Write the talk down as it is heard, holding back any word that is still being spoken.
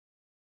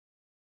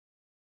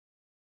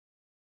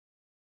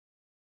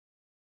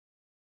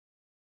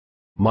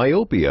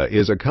Myopia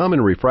is a common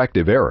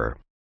refractive error,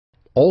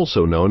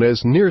 also known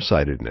as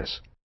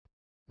nearsightedness.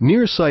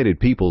 Nearsighted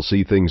people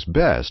see things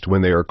best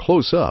when they are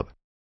close up,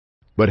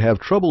 but have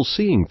trouble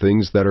seeing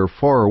things that are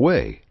far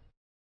away.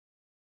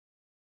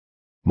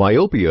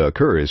 Myopia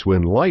occurs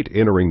when light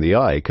entering the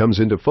eye comes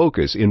into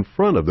focus in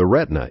front of the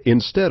retina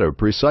instead of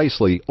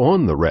precisely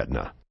on the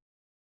retina.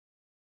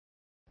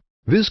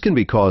 This can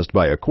be caused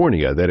by a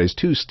cornea that is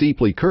too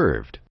steeply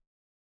curved,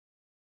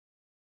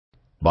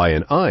 by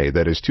an eye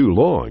that is too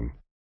long,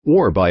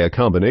 or by a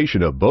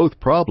combination of both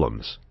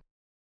problems.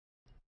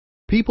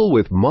 People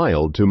with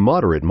mild to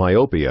moderate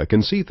myopia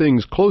can see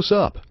things close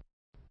up,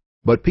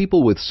 but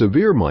people with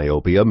severe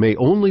myopia may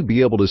only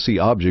be able to see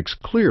objects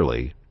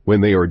clearly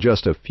when they are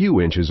just a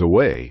few inches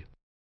away.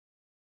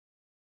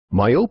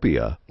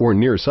 Myopia, or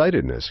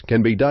nearsightedness,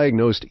 can be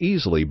diagnosed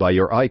easily by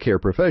your eye care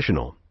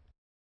professional.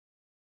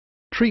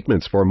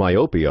 Treatments for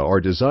myopia are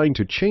designed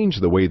to change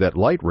the way that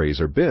light rays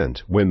are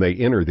bent when they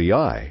enter the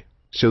eye,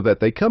 so that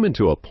they come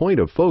into a point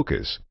of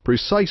focus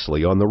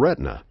precisely on the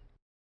retina.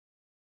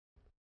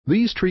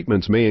 These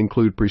treatments may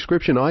include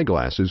prescription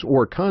eyeglasses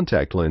or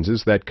contact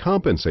lenses that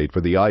compensate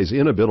for the eye's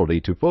inability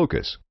to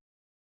focus.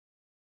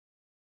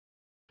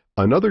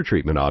 Another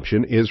treatment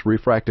option is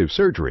refractive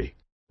surgery,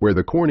 where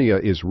the cornea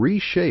is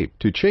reshaped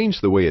to change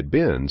the way it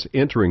bends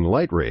entering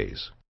light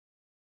rays.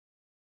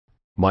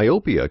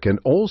 Myopia can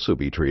also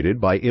be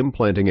treated by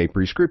implanting a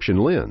prescription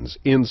lens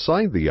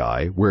inside the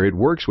eye where it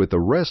works with the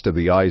rest of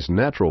the eye's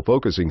natural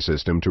focusing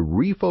system to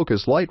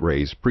refocus light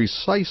rays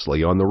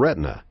precisely on the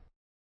retina.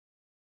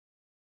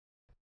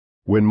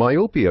 When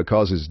myopia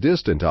causes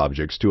distant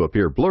objects to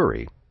appear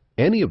blurry,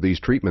 any of these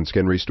treatments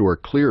can restore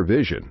clear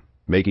vision,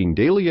 making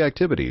daily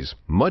activities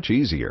much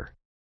easier.